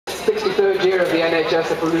63rd year of the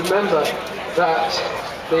NHS, if we remember that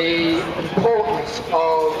the importance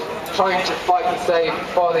of trying to fight and save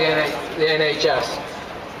for the NHS.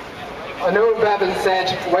 Andrew Lansley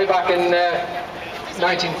said way back in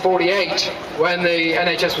 1948, when the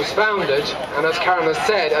NHS was founded, and as Karen has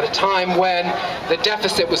said, at a time when the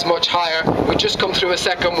deficit was much higher, we'd just come through a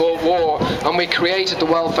Second World War, and we created the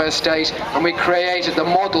welfare state, and we created the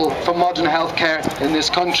model for modern healthcare in this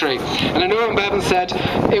country. And Andrew Lansley said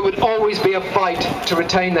it would always be a fight to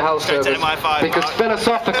retain the health service, because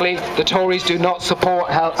philosophically the Tories do not support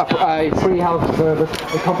a free health service,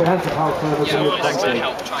 a comprehensive health service in this country.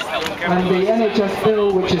 And the NHS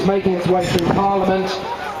bill, which is making its way through Parliament,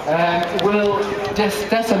 will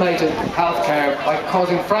decimate healthcare by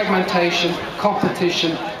causing fragmentation,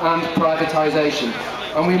 competition and privatisation.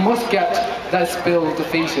 And we must get this bill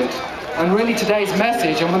defeated. And really today's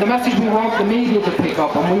message, and the message we want the media to pick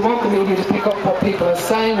up, and we want the media to pick up what people are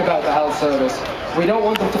saying about the health service. We don't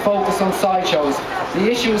want them to focus on sideshows. The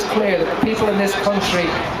issue is clear that the people in this country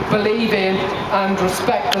believe in and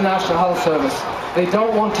respect the National Health Service. They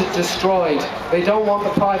don't want it destroyed. They don't want the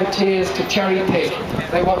privateers to cherry pick.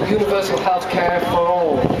 They want universal health care for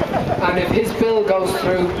all. And if his bill goes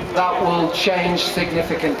through, that will change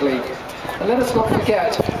significantly. And let us not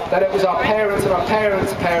forget that it was our parents and our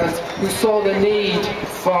parents' parents who saw the need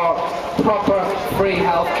for proper free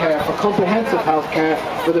healthcare, for comprehensive healthcare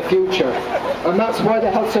for the future. And that's why the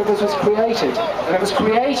health service was created. And it was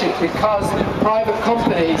created because private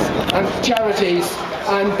companies and charities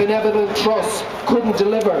and benevolent trusts couldn't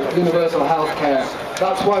deliver universal healthcare.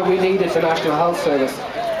 That's why we needed the National Health Service.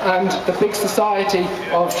 And the big society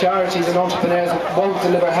of charities and entrepreneurs won't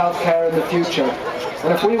deliver healthcare in the future.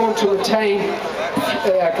 And if we want to retain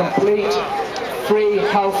a complete free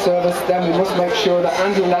health service, then we must make sure that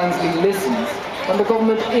Andrew Lansley listens. And the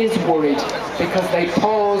government is worried because they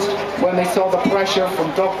paused when they saw the pressure from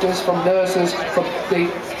doctors, from nurses, from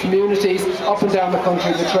the communities up and down the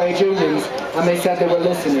country, the trade unions, and they said they were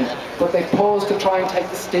listening. But they paused to try and take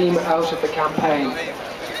the steam out of the campaign.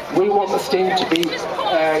 We want the steam to be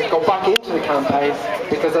go back into the campaign,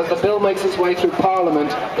 because as the bill makes its way through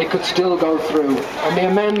Parliament, it could still go through. And the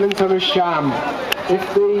amendments are a sham.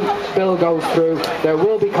 If the bill goes through, there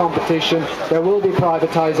will be competition, there will be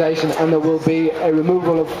privatisation, and there will be a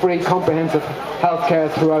removal of free, comprehensive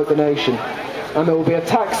healthcare throughout the nation. And there will be a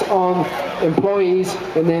tax on employees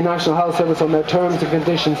in the National Health Service on their terms and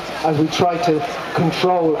conditions as we try to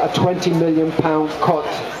control a £20 million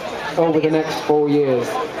cut over the next 4 years.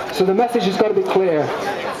 So the message has got to be clear.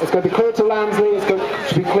 It's got to be clear to Lansley, it's got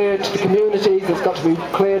to be clear to the communities, it's got to be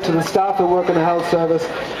clear to the staff who work in the health service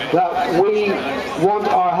that we want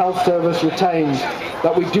our health service retained,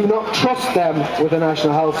 that we do not trust them with the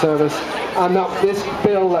National Health Service, and that this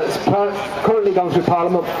bill that is currently going through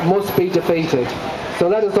Parliament must be defeated. So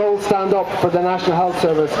let us all stand up for the National Health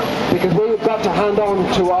Service, because we've got to hand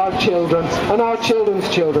on to our children and our children's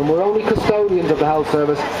children. We're only custodians of the health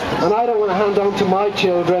service, and I don't want to hand on to my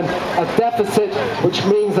children a deficit which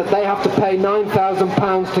means that they have to pay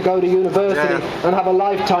 £9,000 to go to university and have a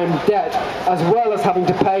lifetime debt, as well as having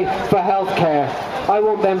to pay for healthcare. I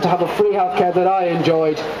want them to have a free healthcare that I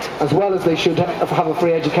enjoyed, as well as they should have a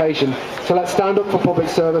free education. So let's stand up for public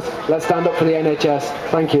service, let's stand up for the NHS.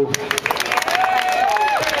 Thank you.